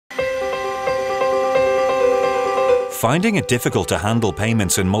Finding it difficult to handle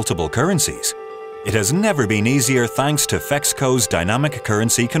payments in multiple currencies? It has never been easier thanks to Fexco's Dynamic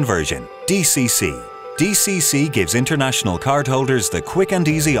Currency Conversion, DCC. DCC gives international cardholders the quick and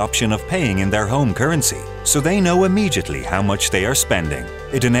easy option of paying in their home currency, so they know immediately how much they are spending.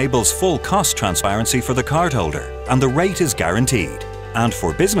 It enables full cost transparency for the cardholder, and the rate is guaranteed. And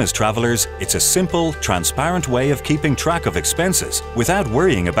for business travelers, it's a simple, transparent way of keeping track of expenses without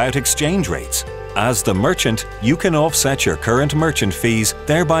worrying about exchange rates. As the merchant, you can offset your current merchant fees,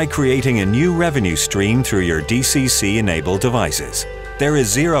 thereby creating a new revenue stream through your DCC-enabled devices. There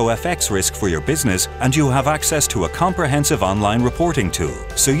is zero FX risk for your business, and you have access to a comprehensive online reporting tool,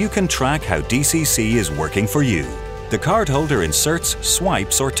 so you can track how DCC is working for you. The cardholder inserts,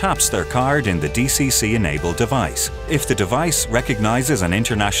 swipes, or taps their card in the DCC-enabled device. If the device recognizes an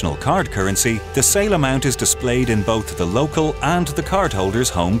international card currency, the sale amount is displayed in both the local and the cardholder's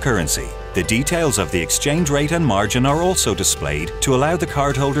home currency. The details of the exchange rate and margin are also displayed to allow the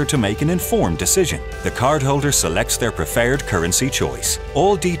cardholder to make an informed decision. The cardholder selects their preferred currency choice.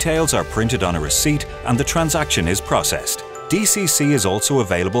 All details are printed on a receipt and the transaction is processed. DCC is also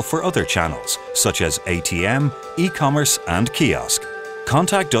available for other channels, such as ATM, e-commerce and kiosk.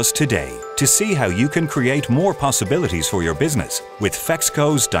 Contact us today to see how you can create more possibilities for your business with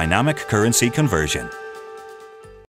Fexco's Dynamic Currency Conversion.